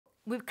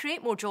We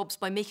create more jobs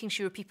by making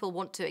sure people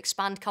want to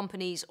expand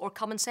companies or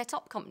come and set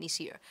up companies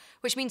here,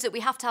 which means that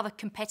we have to have a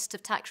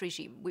competitive tax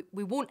regime.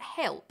 We won't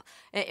help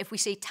if we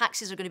say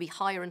taxes are going to be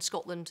higher in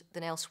Scotland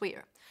than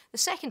elsewhere. The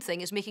second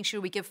thing is making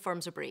sure we give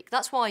firms a break.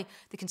 That's why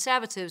the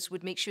Conservatives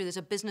would make sure there's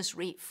a business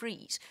rate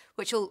freeze,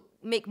 which will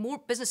make more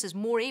businesses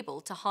more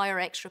able to hire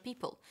extra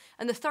people.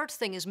 And the third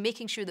thing is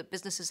making sure that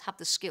businesses have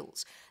the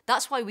skills.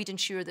 That's why we'd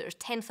ensure that there's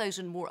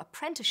 10,000 more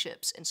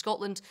apprenticeships in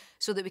Scotland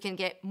so that we can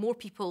get more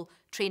people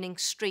training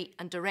straight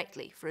and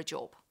directly for a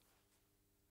job.